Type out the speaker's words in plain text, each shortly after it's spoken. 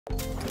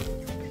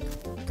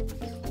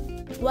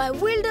Why,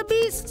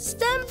 Wildebeest,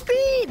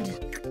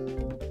 Stampede!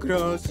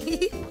 Grass,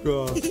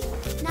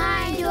 grass.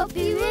 9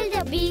 dopey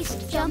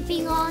wildebeest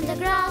jumping on the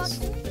grass.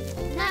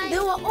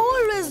 There were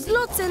always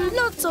lots and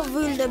lots of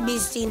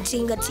wildebeest in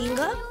Tinga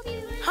Tinga.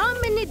 How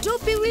many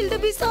dopey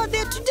wildebeest are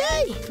there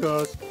today?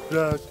 Grass,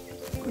 grass,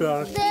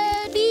 grass.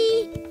 There'll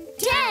be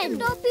 10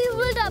 dopey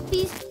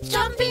wildebeest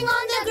jumping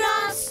on the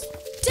grass.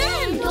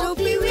 10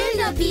 dopey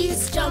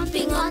wildebeest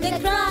jumping on the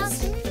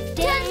grass.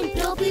 10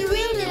 dopey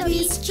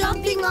wildebeest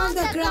jumping on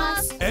the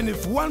grass. And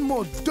if one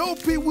more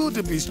dopey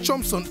wildebeest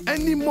jumps on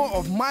any more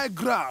of my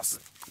grass,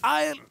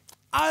 I'll...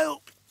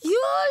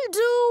 You'll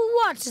do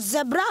what,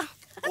 Zebra?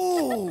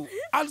 Oh,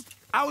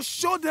 I'll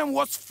show them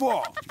what's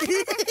for.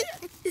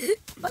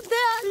 But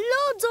there are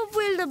loads of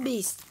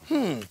wildebeest.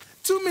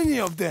 Too many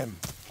of them.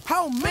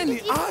 How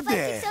many are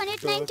there?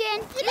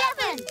 619,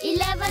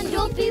 11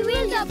 dopey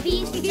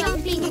wildebeest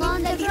jumping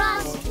on the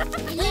grass.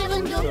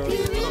 11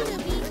 dopey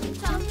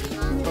wildebeest jumping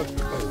on the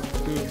grass.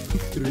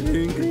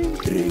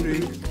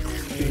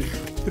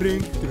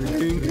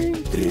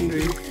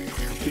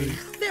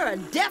 There are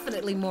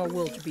definitely more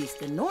wildebeest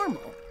than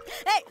normal.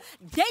 Hey,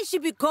 they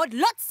should be called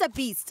lots of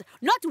beast,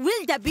 not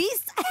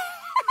wildebeest.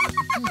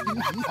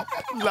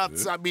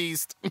 Lots of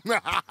beast.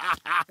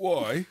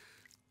 Why?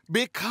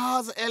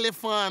 Because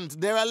elephant,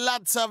 there are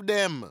lots of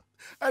them.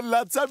 And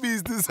lots of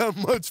beast is a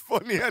much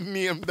funnier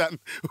name than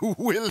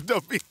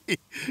wildebeest.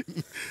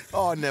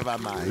 Oh, never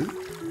mind.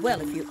 Well,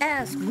 if you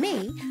ask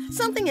me,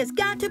 something has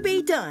got to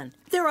be done.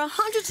 There are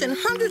hundreds and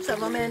hundreds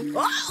of them, and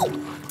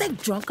they've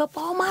drunk up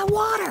all my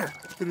water.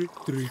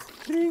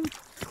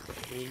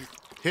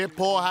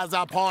 Hippo has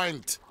a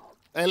point.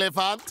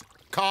 Elephant,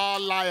 call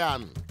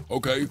lion.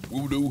 Okay,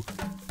 we'll do.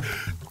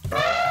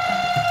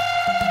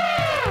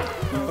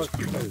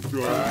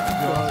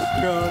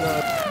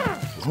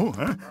 Oh,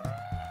 huh?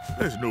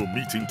 There's no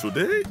meeting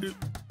today.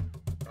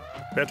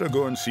 Better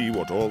go and see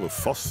what all the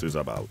fuss is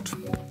about.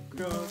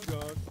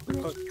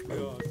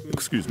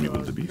 Excuse me,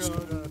 wildebeest.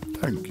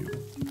 Thank you.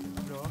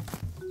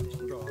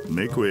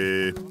 Make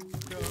way.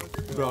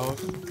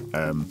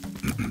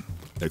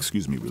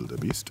 Excuse me,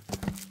 wildebeest.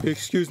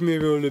 Excuse me,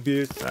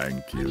 wildebeest.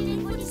 Thank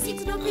you.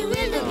 46 dopey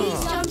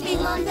wildebeest jumping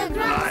on the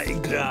grass. My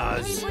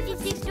grass.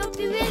 46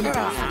 dopey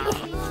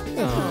wildebeest.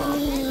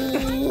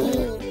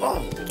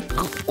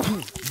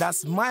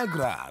 That's my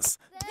grass.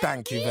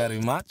 Thank you very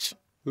much.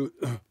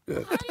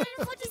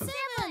 147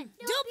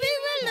 Dopey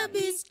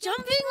wildebeest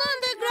jumping on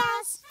the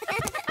grass.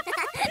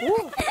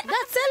 Ooh,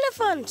 that's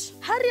elephant.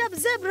 Hurry up,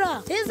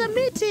 Zebra. There's a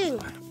meeting.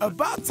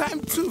 About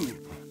time too.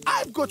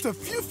 I've got a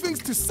few things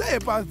to say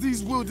about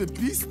these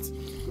wildebeest.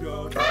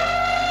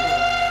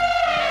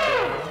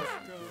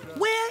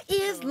 Where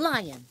is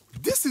Lion?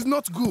 This is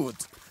not good.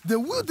 The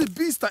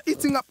wildebeest are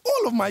eating up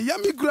all of my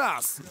yummy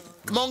grass.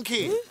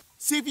 Monkey,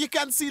 see if you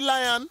can see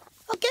lion.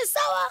 Okay,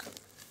 Sawa.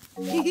 I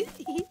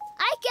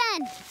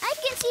can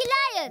see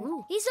lion.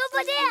 He's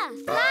over there.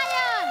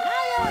 Lion.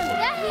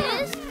 There he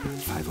is.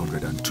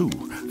 502,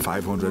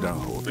 500.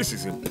 Oh, this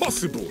is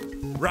impossible.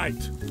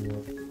 Right.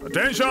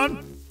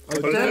 Attention.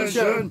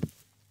 Attention!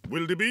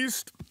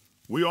 Wildebeest,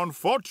 we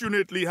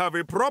unfortunately have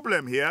a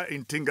problem here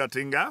in Tinga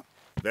Tinga.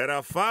 There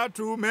are far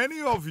too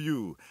many of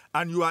you,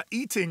 and you are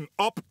eating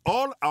up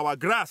all our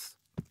grass.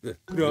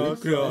 Grass,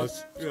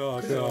 grass,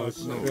 grass, grass.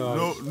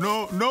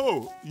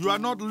 No, you are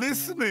not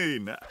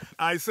listening.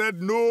 I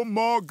said no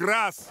more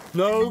grass.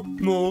 No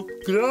more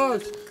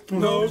grass.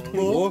 No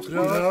more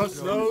grass.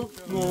 No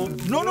more.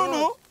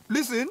 No.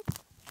 Listen,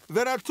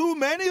 there are too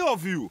many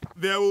of you.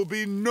 There will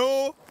be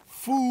no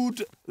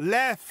food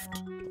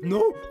left.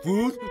 No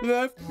food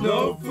left.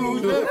 No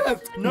food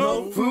left.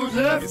 No food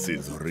left. This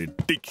is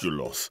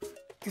ridiculous.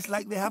 It's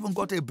like they haven't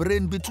got a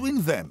brain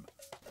between them.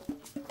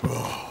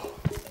 Oh,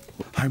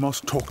 I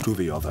must talk to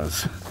the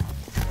others.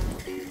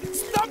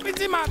 Stop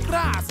eating my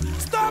grass!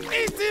 Stop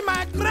eating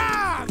my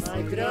grass!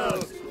 My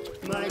grass.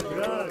 My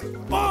grass.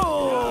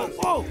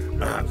 Oh!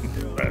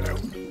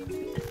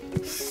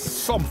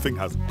 Something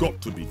has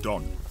got to be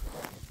done.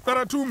 There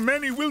are too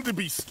many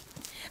wildebeest.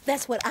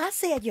 That's what I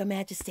said, Your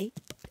Majesty.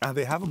 And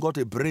they haven't got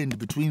a brain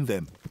between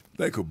them.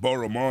 They could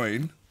borrow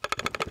mine.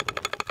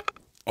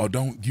 I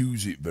don't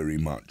use it very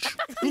much.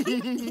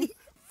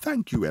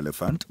 Thank you,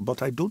 Elephant,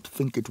 but I don't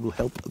think it will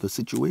help the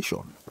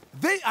situation.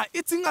 They are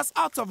eating us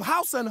out of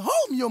house and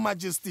home, Your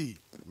Majesty.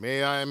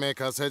 May I make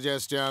a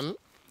suggestion?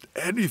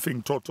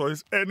 Anything,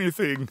 Tortoise,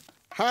 anything.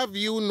 Have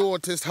you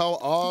noticed how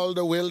all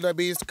the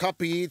wildebeest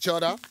copy each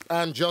other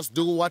and just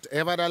do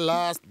whatever the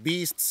last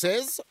beast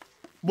says?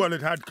 Well,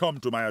 it had come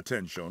to my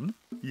attention,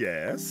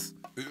 yes.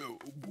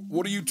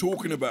 What are you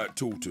talking about,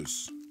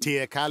 Tortoise?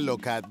 Take a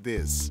look at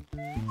this.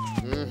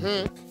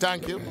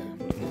 Thank you.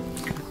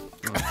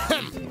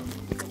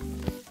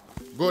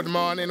 Good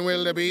morning,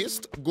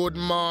 wildebeest. Good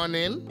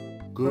morning.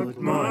 Good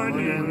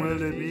morning,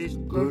 wildebeest.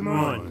 Good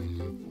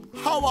morning.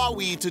 How are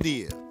we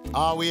today?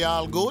 Are we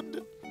all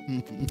good?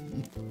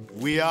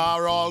 We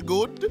are all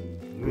good?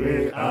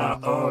 We are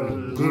all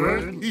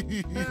good.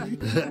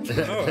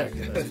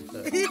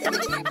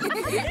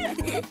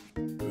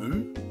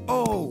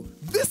 Oh,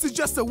 this This is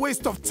just a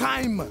waste of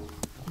time.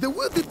 The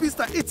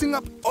wildebeest are eating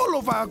up all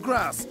of our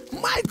grass.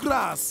 My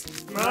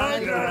grass. My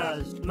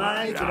grass.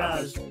 My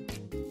grass.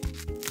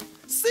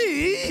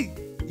 See?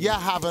 You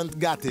haven't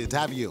got it,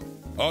 have you?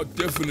 I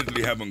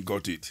definitely haven't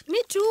got it. Me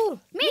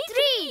too. Me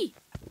three.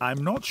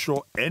 I'm not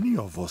sure any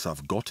of us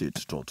have got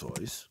it,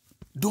 Tortoise.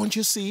 Don't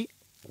you see?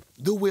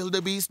 The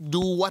wildebeest do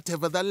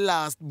whatever the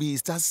last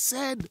beast has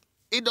said.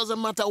 It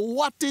doesn't matter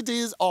what it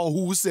is or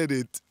who said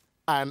it.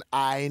 And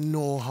I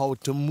know how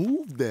to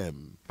move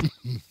them.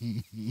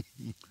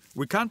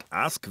 We can't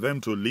ask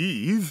them to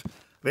leave.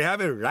 They have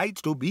a right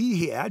to be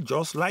here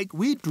just like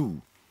we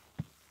do.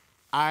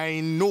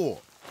 I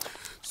know.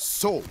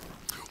 So,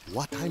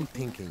 what I'm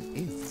thinking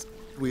is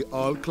we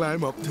all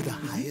climb up to the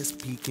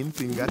highest peak in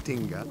Tinga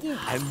Tinga,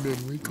 and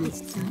then we go.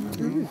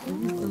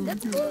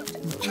 That's good.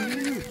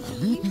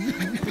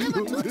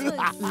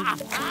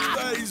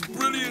 That is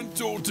brilliant,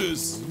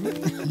 Tortoise.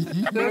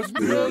 That's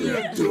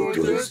brilliant,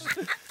 Tortoise.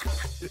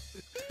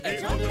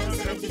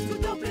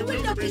 872 dopey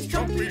wildebeest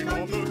jumping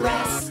on the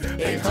Grass.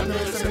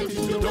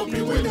 872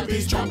 dopey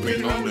wildebeest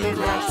jumping on the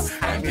grass.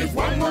 And if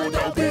one more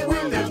dopey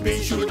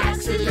wildebeest should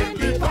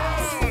accidentally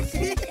pass,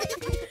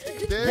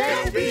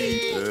 there'll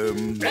be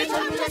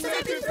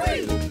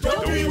 873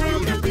 dopey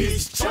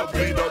wildebeest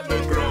jumping on the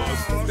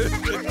grass.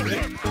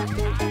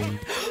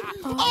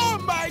 Oh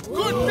my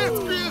goodness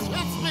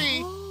gracious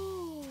me!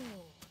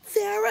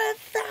 There are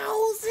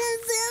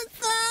thousands and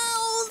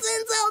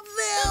thousands of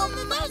them.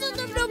 Thousands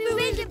of dopey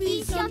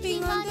wildebeest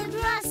jumping on the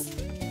grass.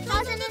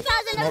 Thousands and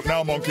thousands Not of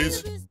now, dopey monkeys.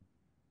 wildebeest.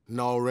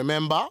 Now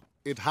remember,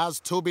 it has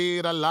to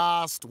be the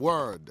last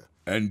word.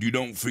 And you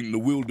don't think the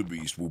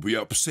wildebeest will be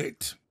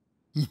upset?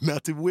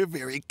 Not if we're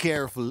very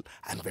careful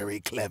and very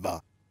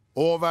clever.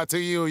 Over to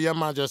you, Your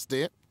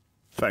Majesty.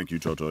 Thank you,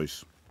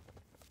 Tortoise.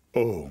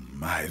 Oh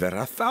my, there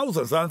are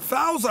thousands and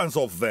thousands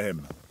of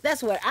them.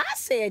 That's what I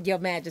said, Your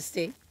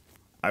Majesty.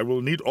 I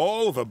will need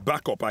all the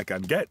backup I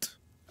can get.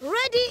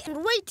 Ready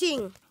and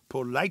waiting.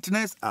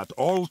 Politeness at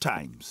all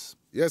times.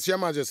 Yes, Your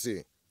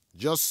Majesty.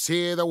 Just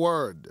say the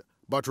word.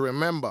 But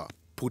remember,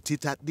 put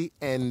it at the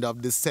end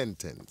of the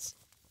sentence.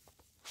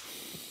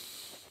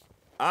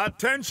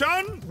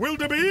 Attention,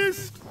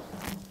 wildebeest!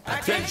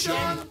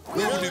 Attention,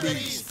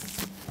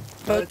 wildebeest.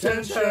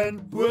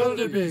 Attention,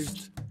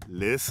 wildebeest.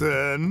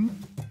 Listen.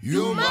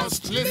 You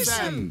must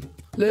listen.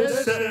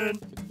 Listen.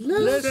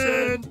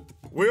 Listen.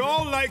 We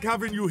all like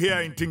having you here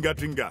in Tinga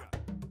Tinga.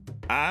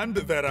 And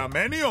there are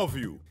many of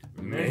you.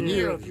 Many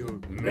of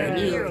you.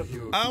 Many of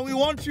you. And we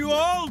want you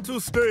all to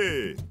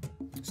stay.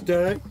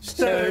 Stay,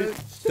 stay,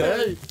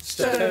 stay,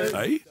 stay.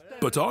 Eh?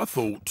 But I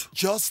thought...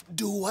 Just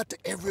do what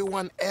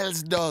everyone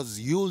else does.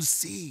 You'll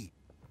see.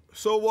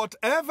 So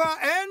whatever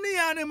any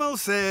animal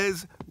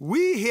says,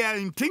 we here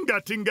in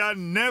Tinga Tinga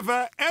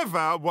never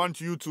ever want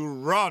you to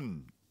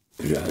run.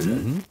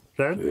 Run.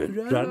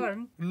 Run.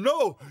 Run.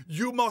 No,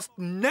 you must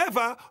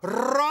never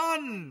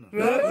run.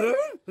 Run.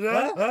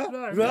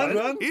 Run.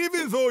 Run.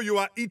 Even though you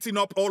are eating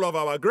up all of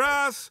our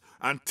grass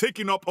and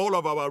taking up all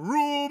of our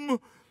room,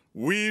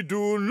 we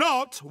do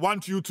not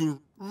want you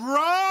to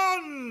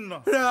run.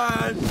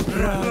 Run.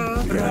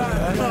 Run.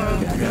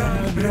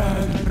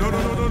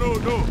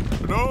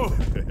 No.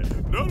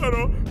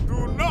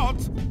 Do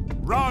not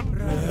run.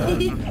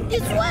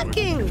 It's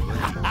working.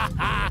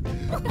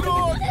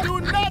 No, do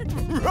not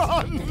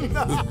run.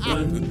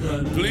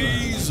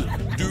 Please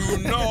do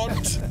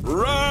not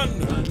run.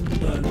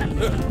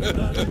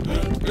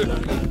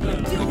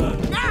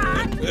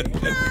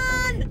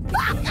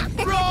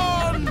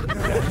 Run.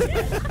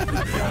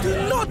 Do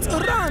not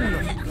run.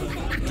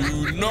 Do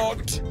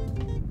not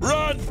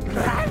run.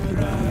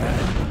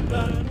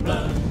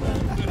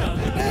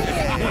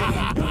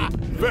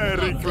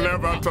 Very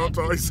clever,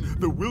 Tortoise.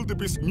 The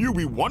wildebeest knew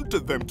we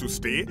wanted them to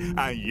stay,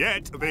 and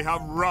yet they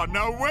have run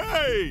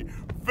away.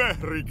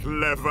 Very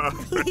clever.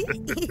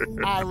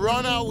 A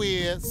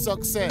runaway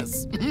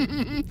success.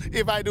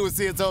 If I do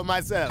say so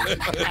myself.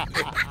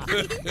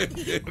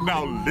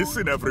 Now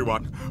listen,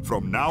 everyone.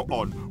 From now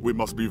on, we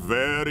must be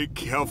very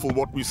careful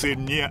what we say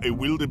near a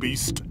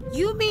wildebeest.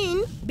 You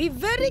mean be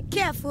very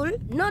careful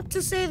not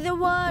to say the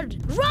word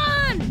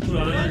run.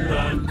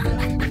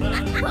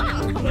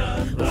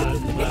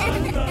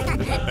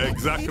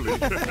 Exactly.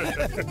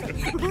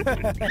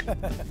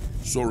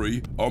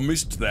 Sorry, I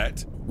missed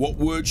that. What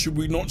word should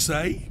we not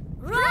say?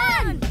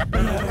 Run!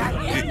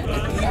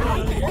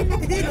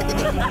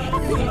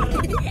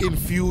 In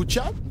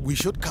future, we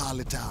should call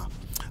it a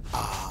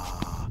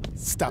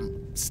stamp.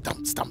 A stampede.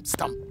 Stamp, stamp,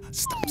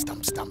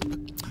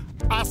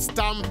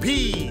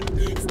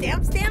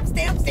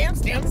 stamp, stamp,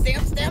 stamp,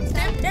 stamp, stamp,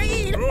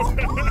 stampede.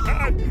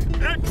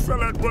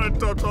 Excellent word,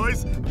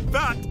 Tortoise.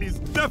 That is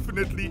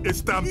definitely a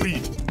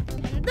stampede.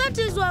 That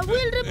is why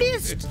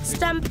wildebeest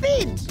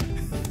stampede.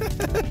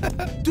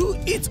 Do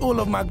eat all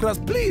of my grass,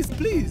 please,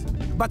 please.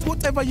 But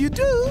whatever you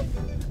do,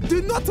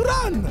 do not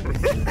run.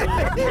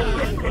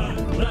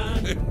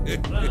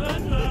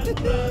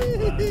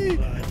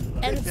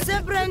 And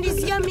zebra and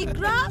his yummy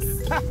grass?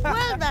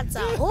 Well, that's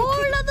a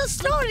whole other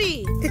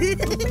story.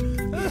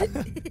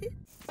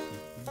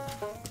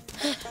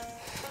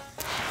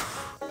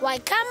 why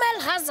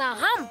camel has a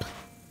hump.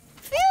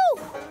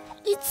 Phew!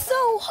 It's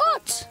so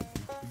hot.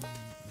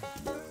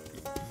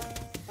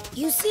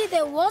 You see,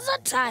 there was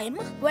a time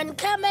when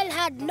camel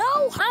had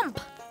no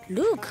hump.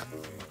 Look.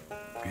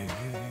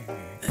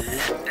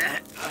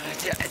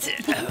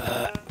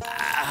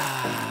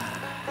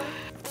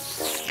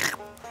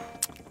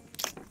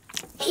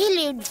 He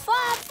lived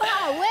far,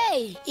 far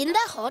away in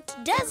the hot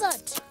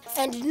desert.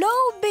 And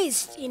no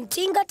beast in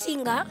Tinga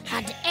Tinga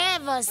had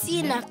ever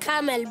seen a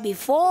camel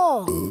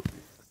before.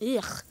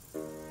 Ugh.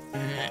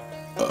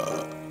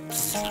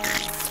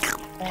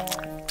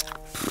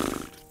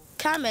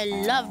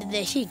 Camel loved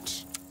the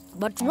heat.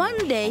 But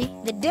one day,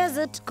 the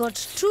desert got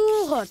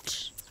too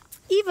hot,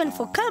 even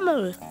for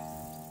camel.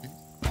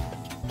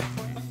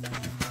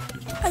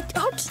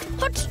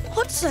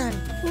 Hot sun.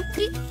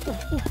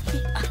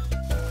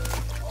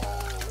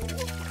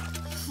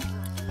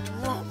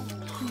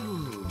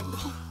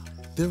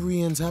 The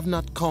rains have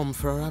not come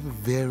for a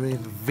very,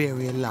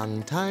 very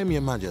long time,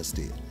 Your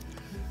Majesty.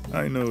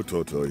 I know,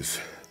 Tortoise.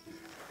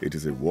 It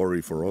is a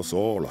worry for us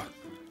all.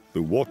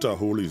 The water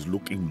hole is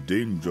looking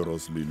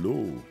dangerously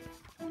low.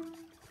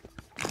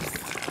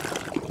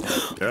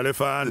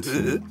 Elephant,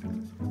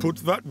 put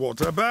that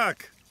water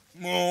back.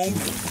 Oh,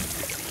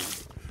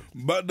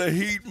 but the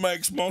heat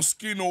makes my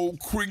skin all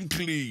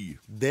crinkly.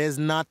 There's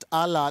not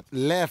a lot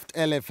left,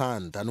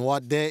 Elephant, and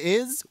what there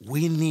is,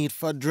 we need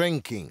for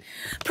drinking.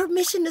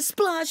 Permission to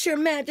splash, Your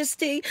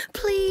Majesty.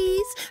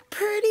 Please,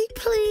 pretty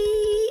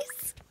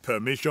please.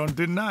 Permission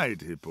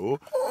denied, Hippo.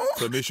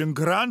 Permission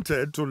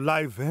granted to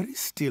lie very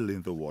still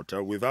in the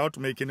water without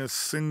making a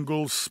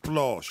single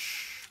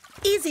splosh.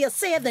 Easier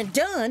said than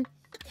done.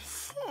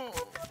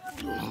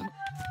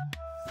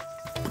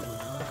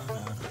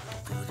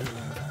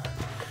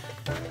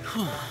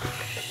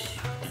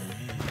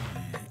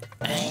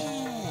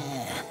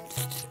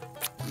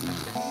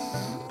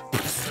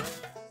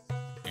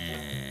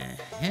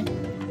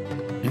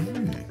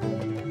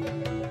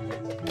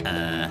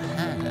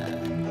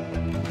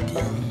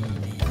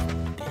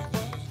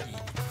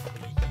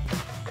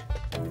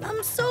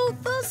 I'm so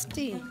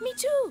thirsty. Me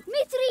too.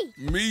 Me three.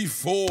 Me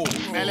 4.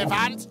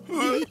 Elephant?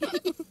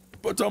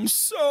 But I'm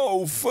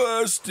so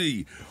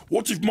thirsty.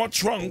 What if my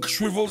trunk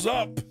shrivels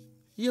up?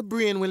 Your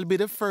brain will be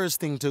the first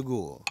thing to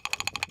go.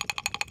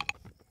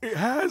 It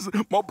has.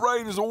 My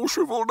brain is all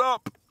shriveled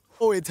up.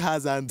 Oh, it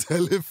hasn't,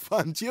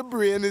 Elephant. Your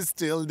brain is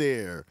still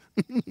there.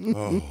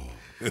 Oh.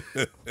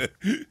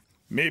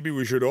 Maybe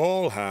we should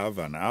all have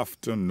an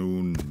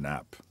afternoon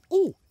nap.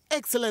 Oh,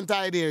 excellent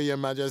idea, Your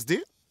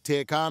Majesty.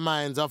 Take our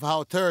minds off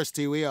how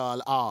thirsty we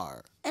all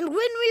are. And when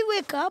we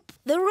wake up,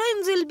 the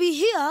rains will be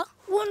here,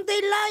 won't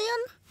they,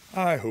 Lion?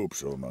 I hope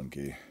so,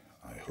 Monkey.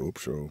 I hope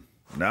so.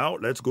 Now,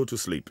 let's go to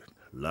sleep.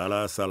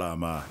 Lala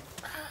Salama.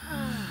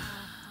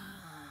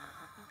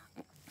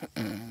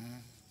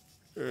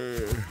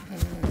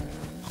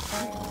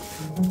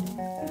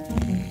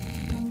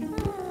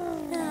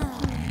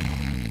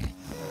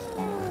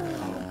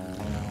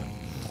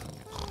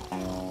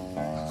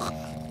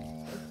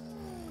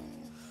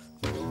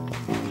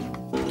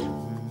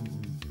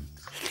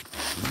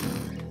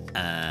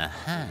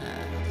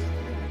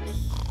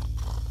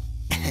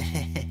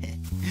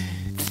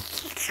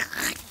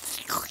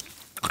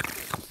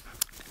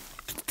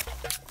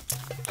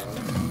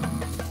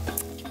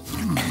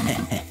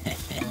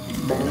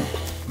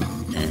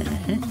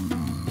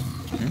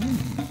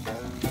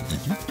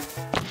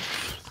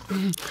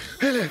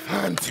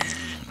 Elephant!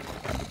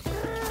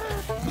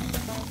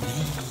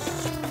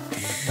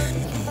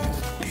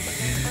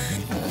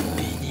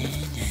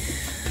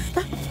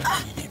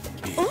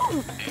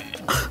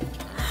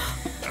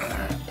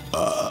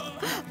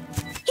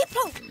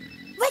 Hippo,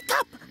 wake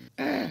up!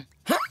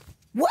 Huh?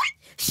 What?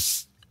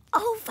 Shh!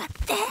 Over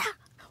there.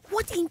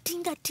 What in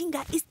Tinga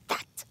Tinga is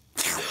that?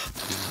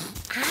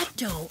 I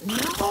don't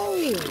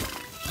know.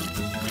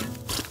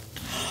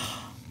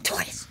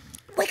 Tortoise,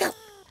 wake up.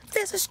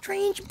 There's a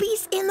strange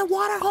beast in the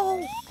water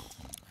hole.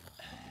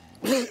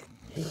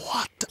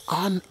 What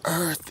on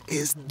earth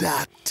is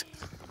that?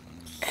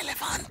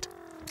 Elephant.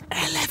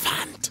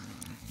 Elephant.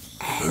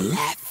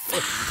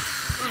 Elephant.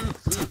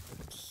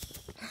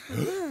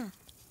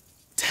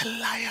 Tell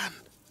Lion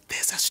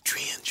there's a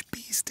strange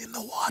beast in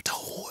the water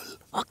hole.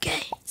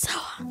 Okay, so.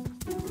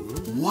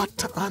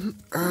 What on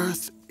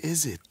earth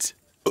is it?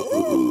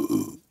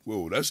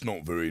 Well, that's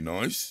not very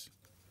nice.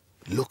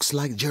 Looks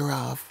like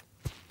giraffe,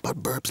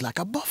 but burps like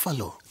a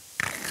buffalo.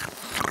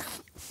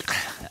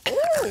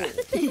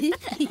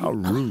 How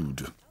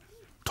rude.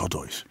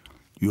 Tortoise,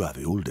 you are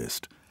the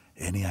oldest.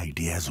 Any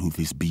ideas who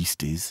this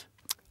beast is?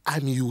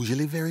 I'm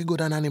usually very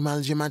good on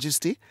animals, Your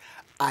Majesty.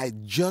 I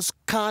just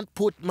can't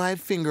put my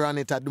finger on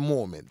it at the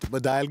moment.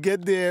 But I'll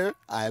get there.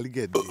 I'll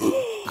get there.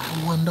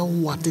 I wonder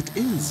what it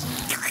is.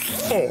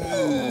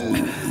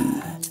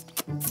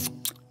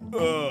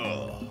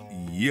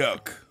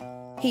 Yuck.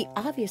 He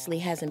obviously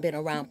hasn't been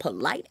around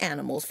polite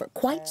animals for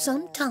quite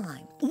some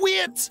time.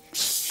 Wait!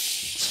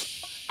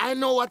 I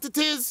know what it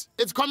is.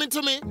 It's coming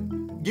to me.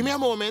 Give me a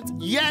moment.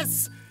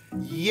 Yes!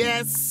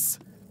 Yes!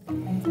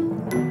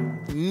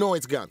 No,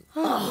 it's gone.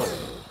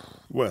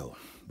 Well,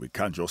 we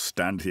can't just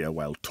stand here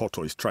while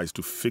Tortoise tries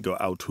to figure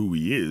out who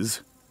he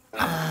is.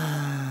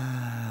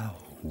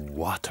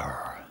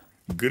 Water.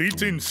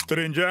 Greetings,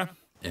 stranger.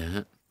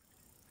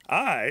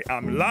 I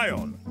am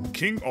Lion,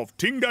 king of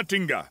Tinga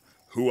Tinga.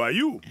 Who are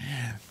you?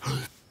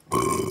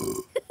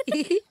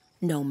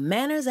 No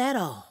manners at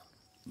all.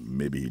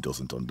 Maybe he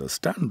doesn't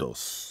understand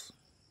us.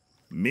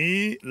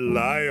 Me,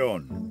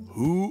 Lion.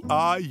 Who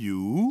are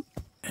you?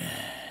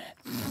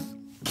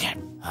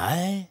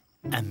 I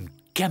am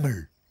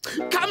Camel.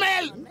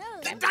 Camel!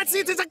 That's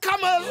it, it's a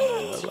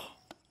camel!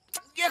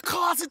 Yeah, of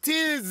course it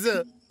is.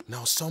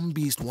 Now, some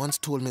beast once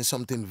told me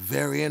something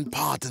very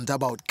important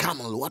about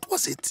camel. What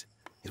was it?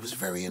 It was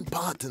very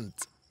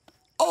important.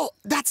 Oh,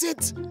 that's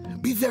it.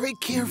 Be very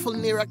careful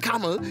near a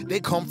camel. They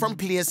come from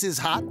places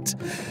hot.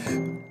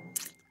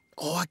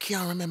 Oh, I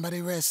can't remember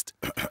the rest.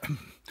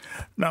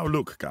 Now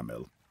look,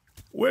 Camel.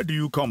 Where do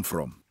you come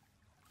from?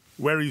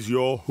 Where is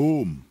your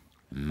home?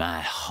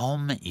 My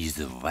home is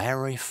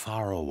very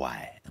far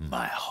away.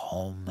 My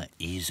home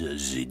is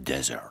the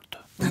desert.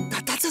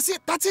 That's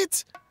it, that's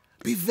it.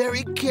 Be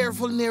very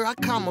careful near a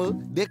camel.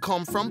 They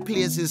come from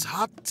places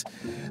hot.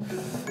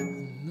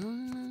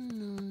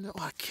 No,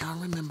 I can't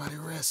remember the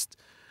rest.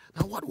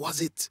 Now, what was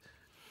it?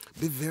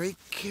 Be very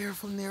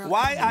careful near a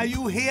Why camel. are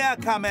you here,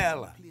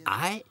 Camel?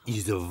 I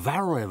is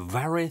very,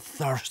 very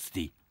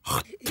thirsty.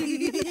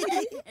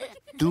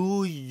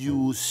 Do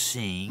you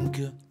think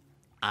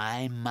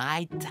I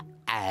might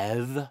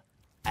have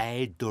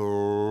a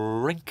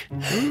drink?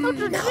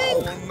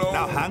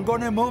 Now, hang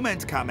on a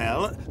moment,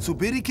 Camel.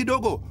 Subiri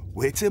Kidogo,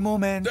 wait a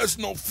moment. That's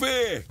not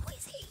fair.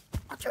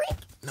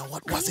 Now,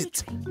 what was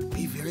it?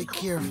 Be very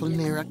careful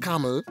near a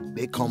camel.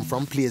 They come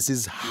from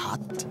places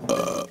hot.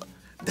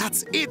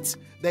 That's it.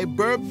 They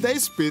burp, they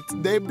spit,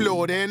 they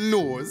blow their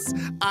nose,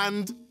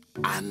 and...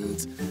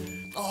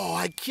 Oh,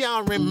 I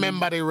can't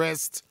remember the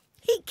rest.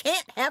 He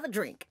can't have a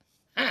drink.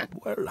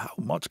 Well, how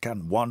much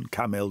can one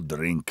camel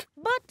drink?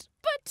 But.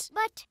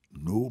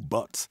 No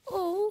buts.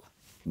 Oh.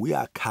 We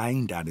are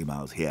kind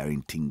animals here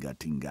in Tinga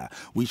Tinga.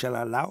 We shall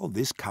allow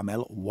this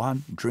camel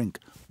one drink.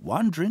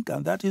 One drink,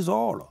 and that is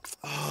all.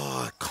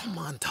 Oh, come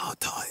on,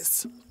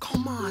 Tortoise.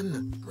 Come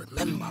on.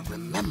 Remember.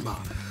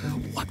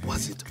 What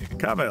was it?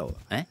 Camel,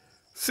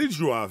 since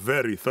you are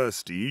very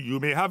thirsty, you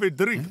may have a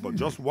drink, but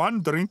just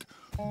one drink.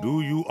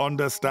 Do you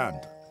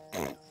understand?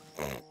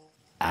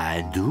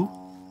 I do.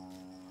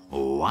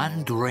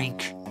 One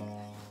drink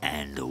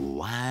and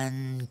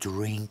one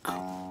drink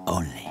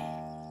only.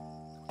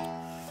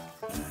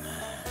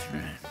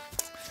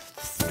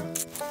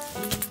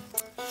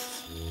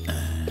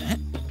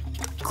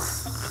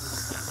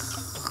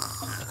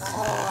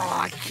 Oh,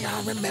 I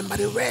can't remember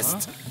the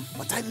rest.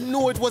 But I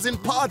know it was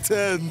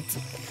important.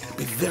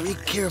 Be very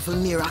careful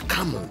near a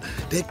camel.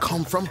 They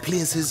come from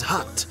places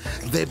hot.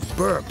 They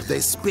burp,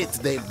 they spit,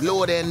 they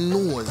blow their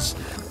nose.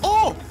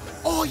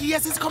 Oh,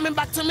 yes, it's coming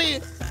back to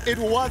me. It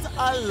was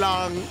a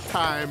long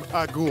time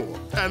ago,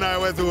 and I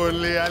was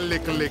only a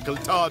little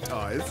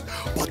tortoise.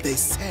 But they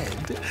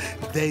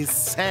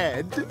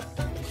said,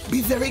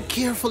 be very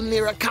careful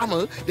near a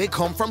camel. They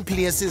come from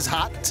places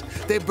hot.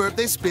 They burp,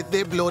 they spit,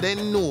 they blow their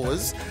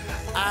nose.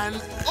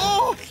 And,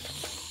 oh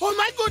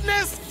my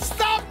goodness,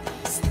 stop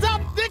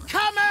the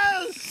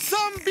camel.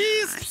 Some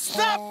beast,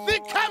 stop the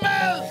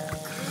camel.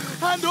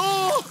 And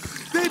oh,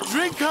 they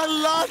drink a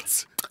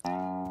lot.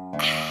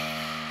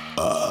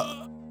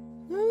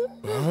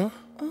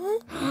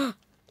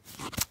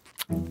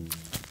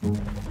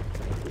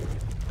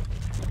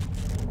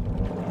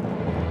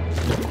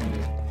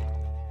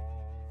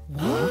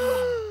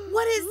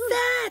 What is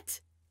that?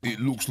 It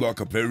looks like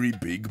a very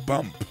big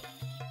bump.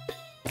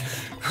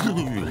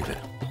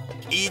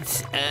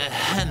 It's a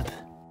hump.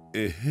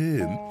 A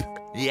hemp?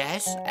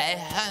 Yes, a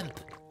hump.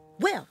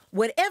 Well,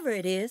 whatever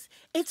it is,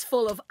 it's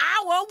full of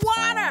our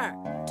water.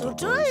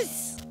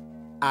 Tortoise.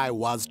 I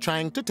was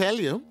trying to tell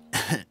you.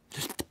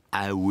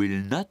 I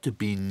will not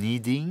be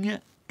needing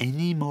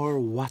any more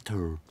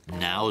water.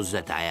 Now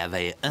that I have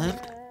a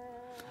hump,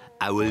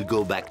 I will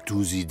go back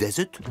to the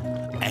desert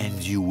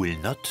and you will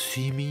not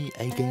see me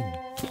again.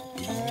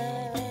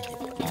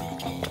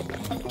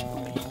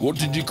 What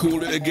did you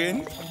call it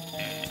again?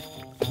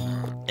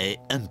 A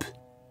hump.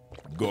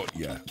 Got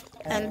ya.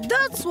 And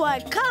that's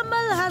why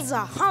camel has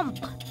a hump.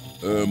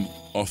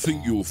 I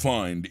think you'll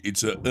find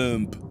it's a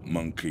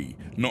monkey,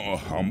 not a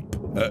hump,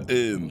 a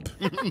No,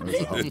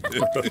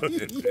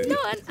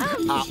 an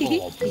hump.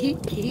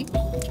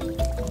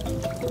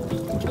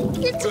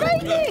 It's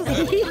raining.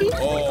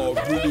 Oh,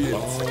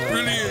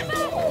 brilliant.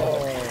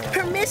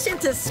 Permission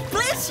to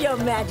splish, Your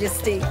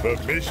Majesty.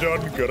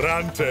 Permission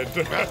granted.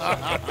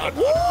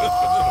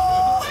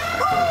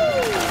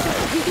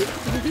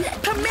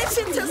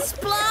 Permission to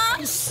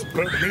splash.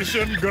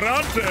 Permission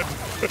granted.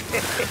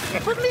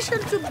 Permission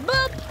to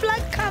burp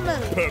like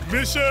camel.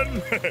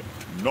 Permission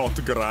not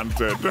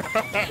granted.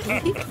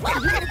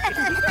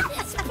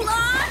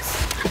 Splash.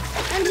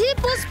 And he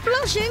was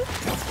splashing.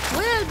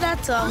 Well,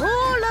 that's a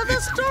whole other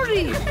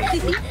story.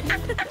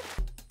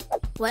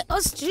 Why,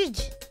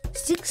 Ostrich,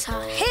 sticks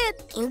her head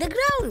in the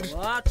ground.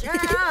 Watch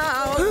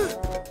out!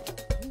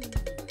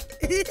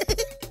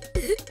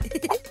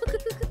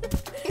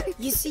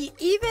 You see,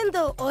 even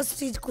though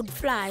ostrich could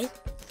fly,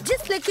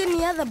 just like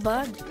any other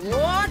bird,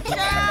 Watch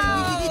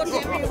out,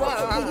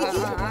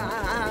 everyone!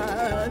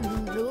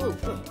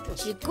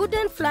 she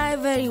couldn't fly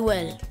very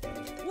well.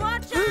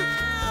 Watch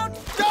out!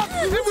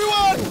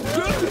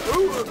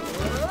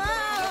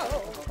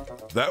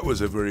 That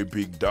was a very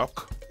big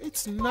duck.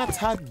 It's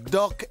not a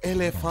duck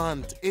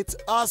elephant, it's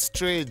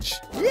ostrich.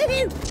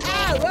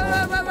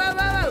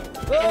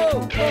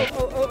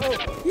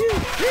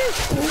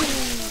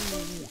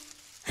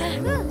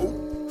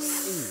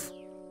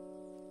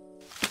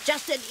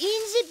 Just an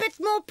easy bit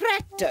more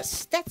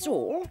practice, that's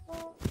all.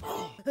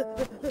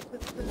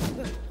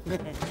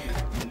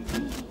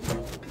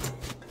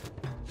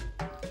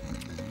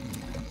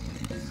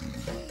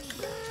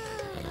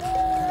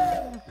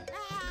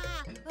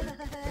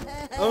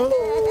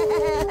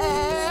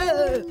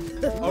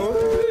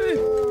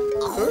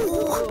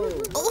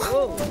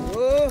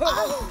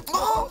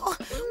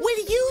 Will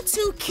you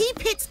two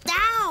keep it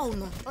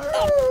down?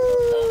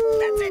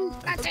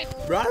 That's it.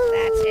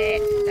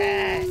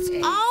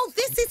 Oh,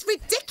 this is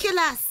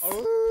ridiculous.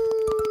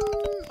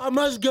 I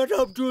must get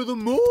up to the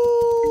moon.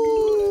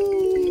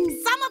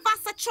 Some of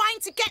us are trying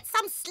to get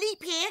some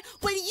sleep here.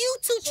 Will you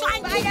two try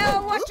and...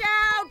 Spider, watch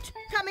out!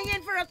 Coming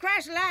in for a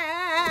crash land.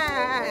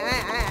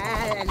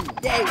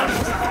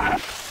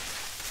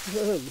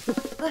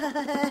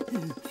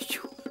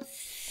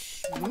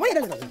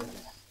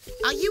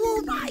 Are you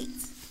all right?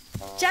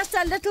 Just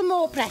a little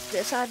more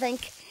practice, I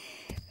think.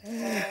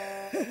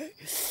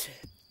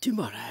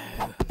 Tomorrow.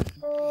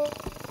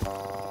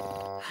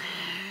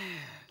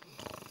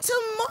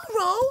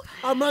 Tomorrow?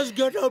 I must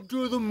get up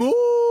to the moon.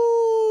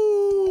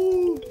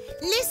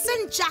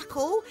 Listen,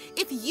 Jackal,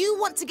 if you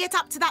want to get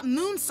up to that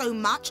moon so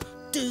much,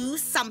 do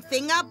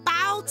something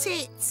about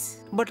it.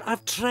 But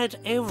I've tried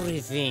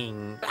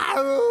everything.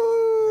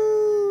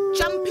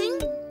 Jumping?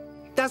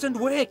 Doesn't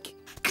work.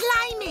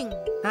 Climbing?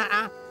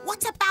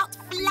 What about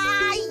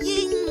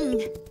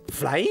flying?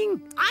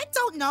 Flying? I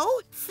don't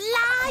know.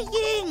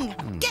 Flying.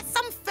 Get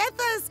some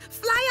feathers.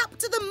 Fly up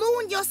to the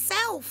moon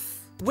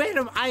yourself. Where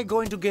am I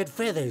going to get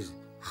feathers?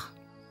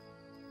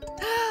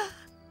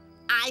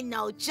 I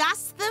know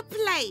just the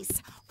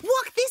place.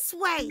 Walk this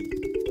way.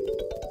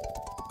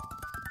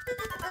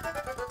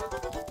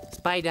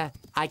 Spider,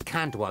 I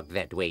can't walk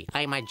that way.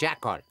 I'm a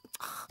jackal.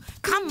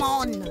 Come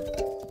on.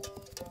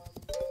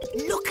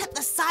 Look at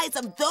the size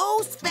of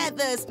those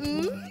feathers.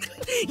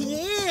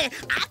 Yeah,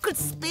 I could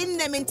spin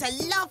them into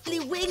lovely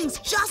wings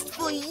just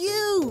for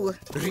you.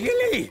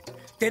 Really?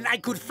 Then I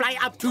could fly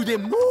up to the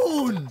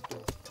moon.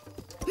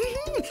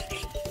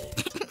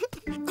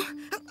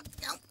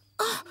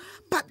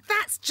 But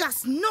that's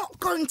just not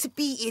going to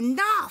be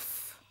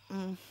enough.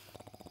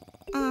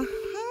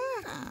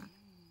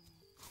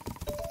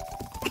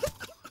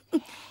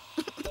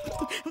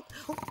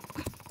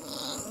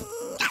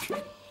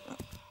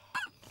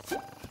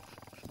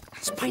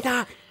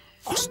 Spider,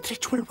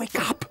 ostrich will wake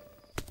up.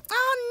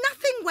 Oh,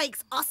 nothing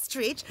wakes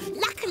ostrich.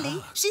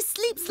 Luckily, she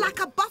sleeps like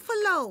a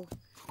buffalo.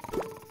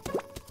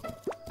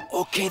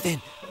 Okay,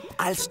 then.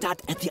 I'll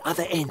start at the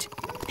other end.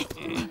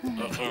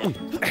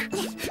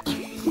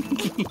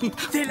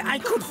 Then I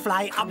could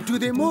fly up to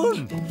the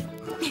moon.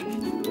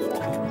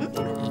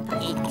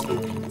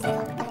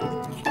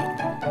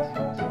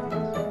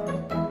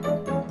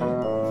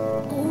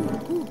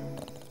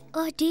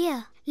 Oh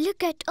dear,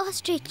 look at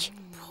ostrich.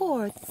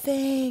 Poor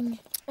thing.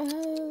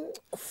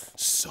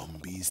 Some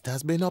beast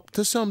has been up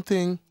to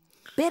something.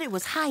 Bet it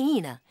was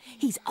hyena.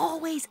 He's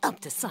always up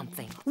to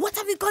something. What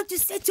are we going to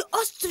say to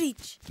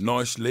ostrich?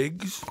 Nice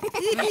legs.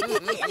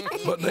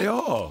 But they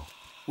are.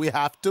 We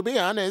have to be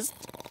honest.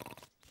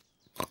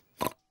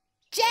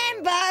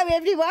 Jambo,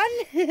 everyone.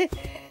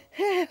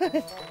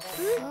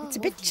 It's a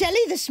bit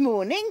chilly this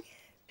morning.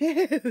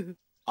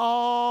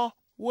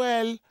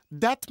 Well,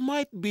 that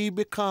might be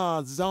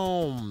because,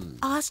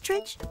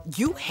 Ostrich,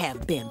 you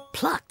have been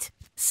plucked.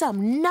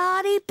 Some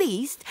naughty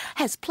beast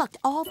has plucked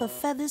all the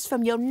feathers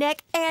from your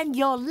neck and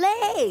your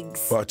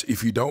legs. But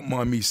if you don't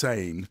mind me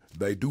saying,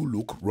 they do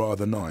look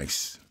rather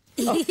nice.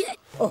 My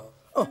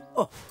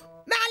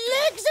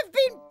legs have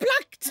been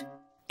plucked.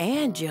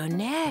 And your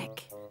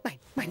neck.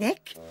 My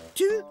neck,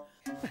 too?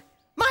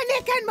 My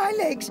neck and my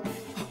legs.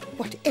 Oh,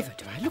 whatever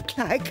do I look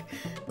like?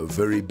 A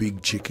very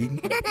big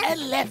chicken.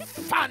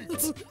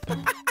 elephant.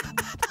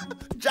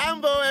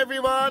 Jambo,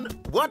 everyone.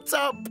 What's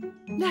up?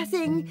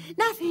 Nothing.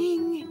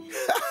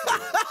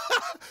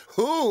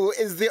 Who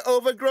is the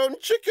overgrown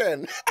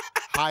chicken?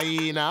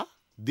 Hyena,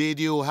 did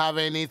you have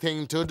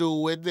anything to do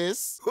with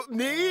this?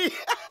 Me?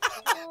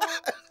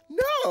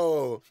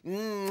 No.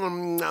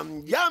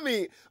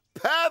 Yummy.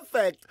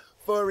 Perfect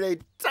for a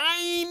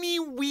tiny,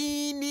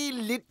 weeny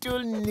little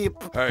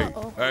nip. Hey,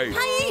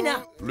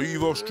 Hyena!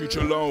 leave ostrich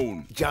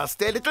alone.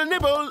 Just a little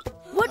nibble.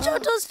 Watch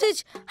out,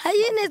 ostrich.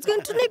 Hyena is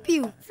going to nip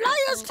you. Fly,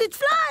 ostrich,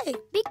 fly.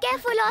 Be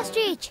careful,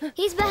 ostrich.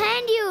 He's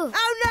behind you.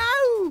 Oh,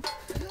 no!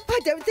 I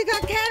don't think I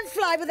can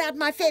fly without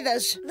my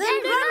feathers.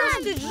 Then run,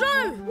 Ostrich,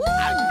 run!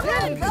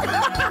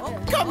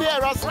 Come here,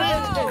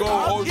 Ostrich. Go,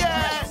 Ostrich.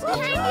 Yes.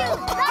 Behind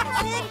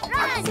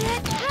you!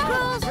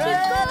 Run!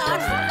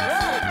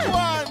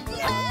 One.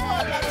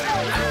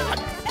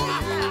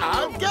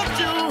 I'll get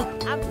you.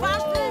 I'm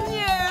faster than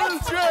you.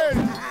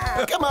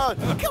 Ostrich. Come on,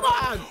 come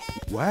on.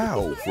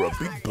 Wow, for a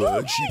big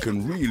bird, she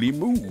can really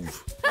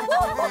move.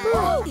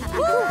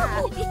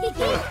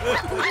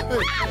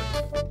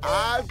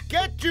 I'll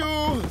get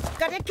you.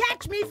 Gotta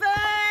catch me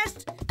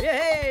first.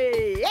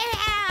 Hey, yeah.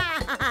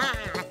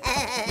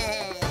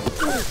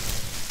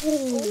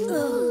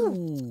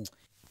 Ooh.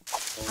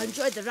 I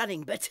enjoyed the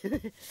running, but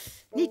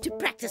need to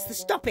practice the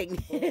stopping.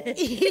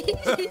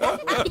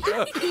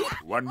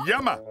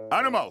 Wanyama,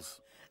 animals.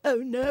 Oh,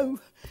 no.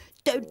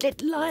 Don't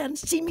let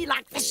lions see me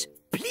like this,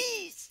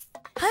 please.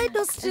 Hide,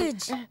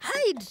 Ostrich,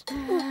 hide.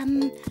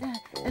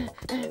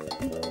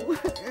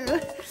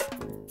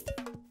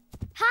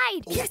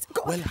 Hide! Yes,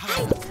 go Well,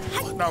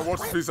 hide. Now,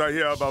 what's this I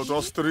hear about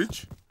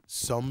Ostrich?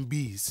 Some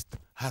beast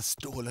has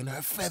stolen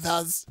her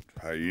feathers.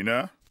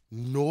 Hyena?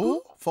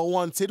 No, for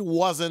once it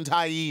wasn't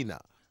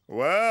hyena.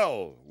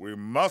 Well, we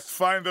must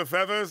find the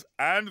feathers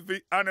and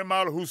the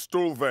animal who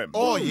stole them.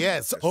 Oh,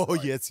 yes. Oh,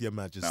 yes, Your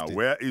Majesty. Now,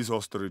 where is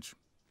Ostrich?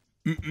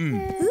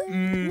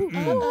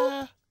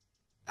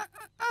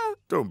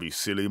 Don't be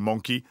silly,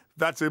 monkey.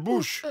 That's a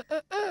bush.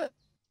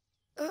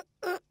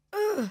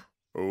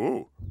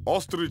 Oh,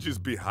 Ostrich is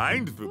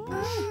behind the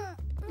bush.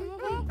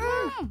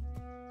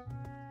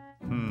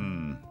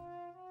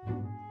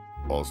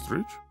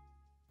 Ostrich?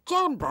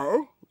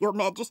 Jumbo, Your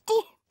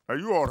Majesty? Are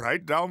you all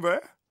right down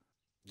there?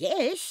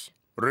 Yes.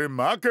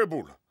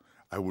 Remarkable.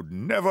 I would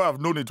never have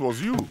known it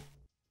was you.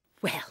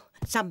 Well,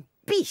 some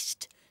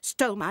beast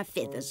stole my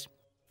feathers.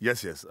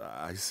 Yes,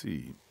 I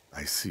see.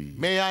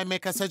 May I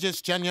make a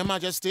suggestion, Your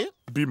Majesty?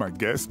 Be my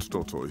guest,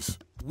 Tortoise.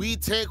 We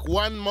take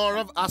one more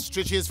of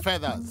Ostrich's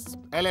feathers.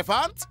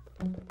 Elephant?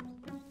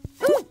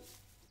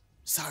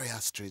 Sorry,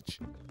 Ostrich.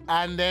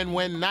 And then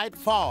when night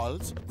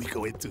falls, we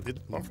go into the...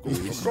 Of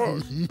course.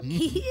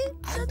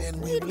 And then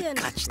we will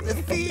catch the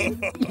thief.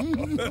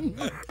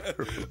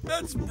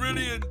 That's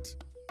brilliant.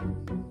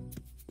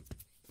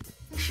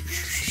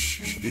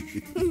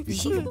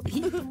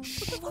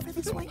 Over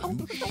this way.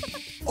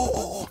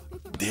 Oh,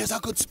 there's a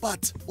good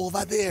spot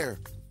over there.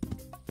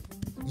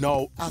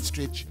 Now,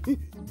 Ostrich,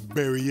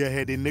 bury your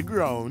head in the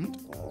ground.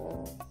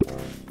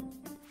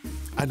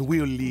 And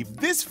we'll leave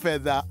this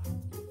feather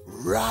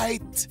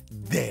right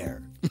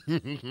there.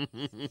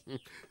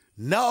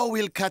 Now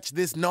we'll catch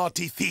this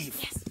naughty thief.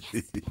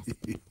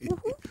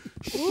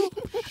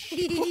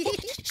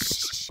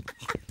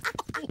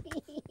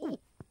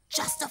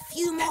 Just a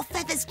few more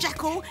feathers,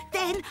 Jackal.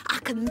 Then I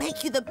can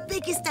make you the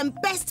biggest and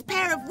best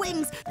pair of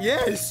wings.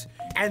 Yes,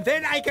 and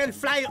then I can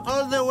fly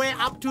all the way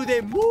up to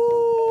the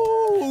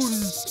moon.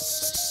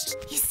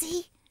 You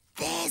see?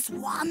 There's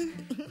one.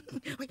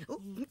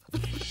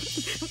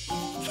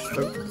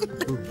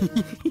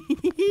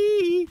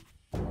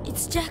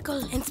 It's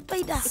Jackal and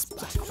Spider.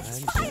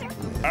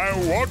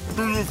 And what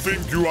do you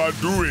think you are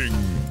doing?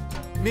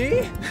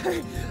 Me?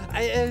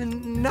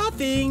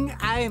 Nothing.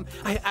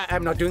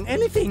 I'm not doing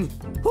anything.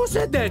 Who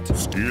said that?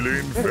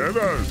 Stealing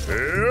feathers,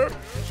 eh?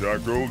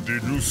 Jackal,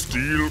 did you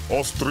steal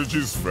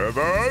Ostrich's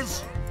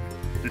feathers?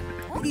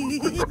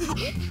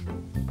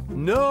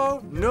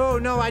 No,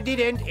 I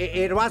didn't.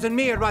 It wasn't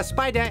me, it was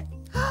Spider.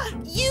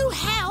 You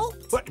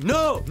helped? What?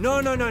 No,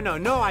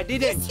 I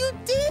didn't. Yes, you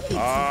did.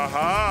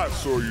 Aha,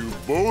 so you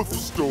both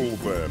stole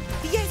them.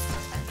 Yes.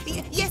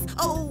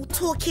 Oh,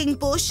 talking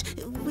bush.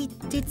 We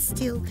did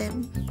steal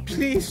them.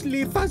 Please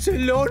leave us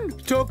alone,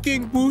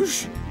 talking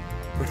bush.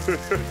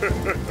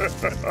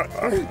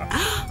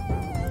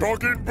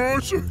 Talking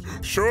bush,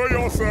 show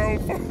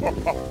yourself.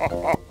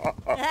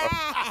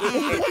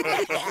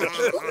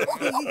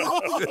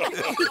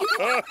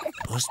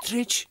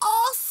 Ostrich?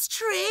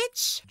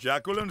 Ostrich?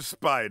 Jackal and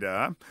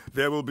Spider,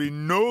 there will be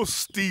no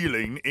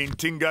stealing in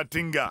Tinga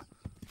Tinga.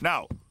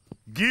 Now,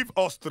 give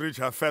Ostrich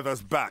her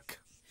feathers back.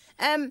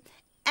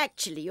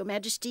 Actually, Your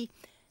Majesty,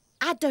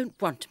 I don't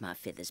want my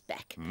feathers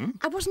back.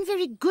 I wasn't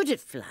very good at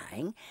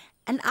flying,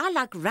 and I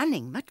like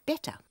running much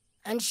better.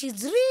 And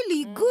she's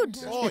really good.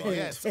 Oh,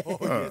 yes.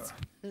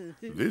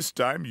 This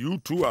time, you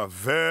two are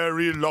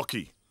very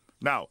lucky.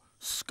 Now,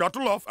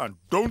 scuttle off and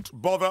don't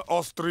bother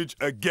Ostrich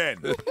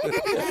again.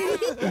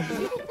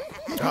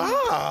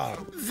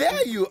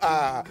 There you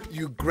are,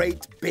 you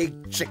great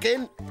big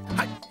chicken.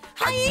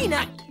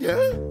 Hyena!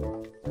 Yeah?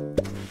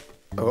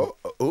 Oh,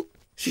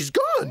 she's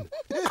gone.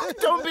 I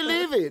don't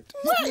believe it.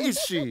 Where is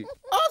she?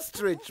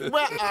 Ostrich,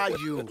 where are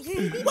you?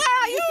 Where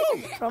are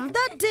you? From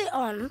that day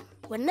on,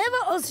 whenever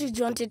Ostrich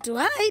wanted to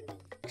hide,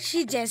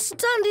 she just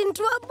turned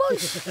into a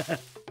bush.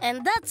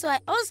 And that's why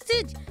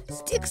Ostrich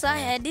sticks her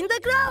head in the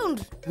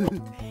ground.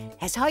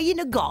 Has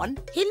Hyena gone?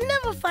 He'll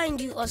never find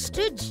you,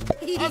 Ostrich.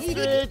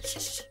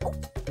 Ostrich!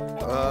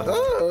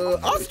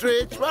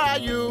 Ostrich, where are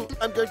you?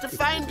 I'm going to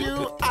find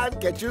you. I'll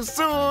get you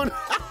soon.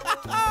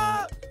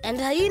 And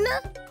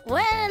Hyena,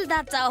 Well,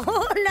 that's a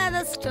whole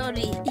other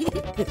story.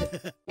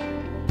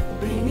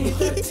 Beneath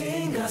the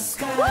Tinga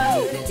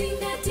sky.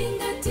 Tinga,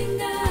 tinga,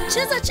 tinga.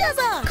 Cheza,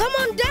 cheza. Come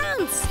on,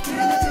 dance.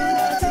 Tinga,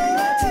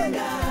 tinga,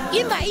 tinga.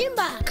 Imba,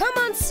 imba. Come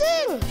on,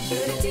 sing.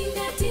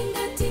 Tinga,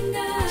 tinga,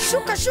 tinga.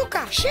 Shuka,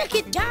 shuka. Shake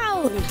it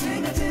down.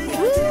 Tinga, tinga,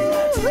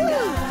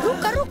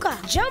 Ruka, ruka.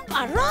 Jump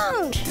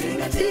around.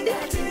 tinga, tinga,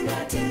 tinga,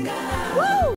 tinga. Woo!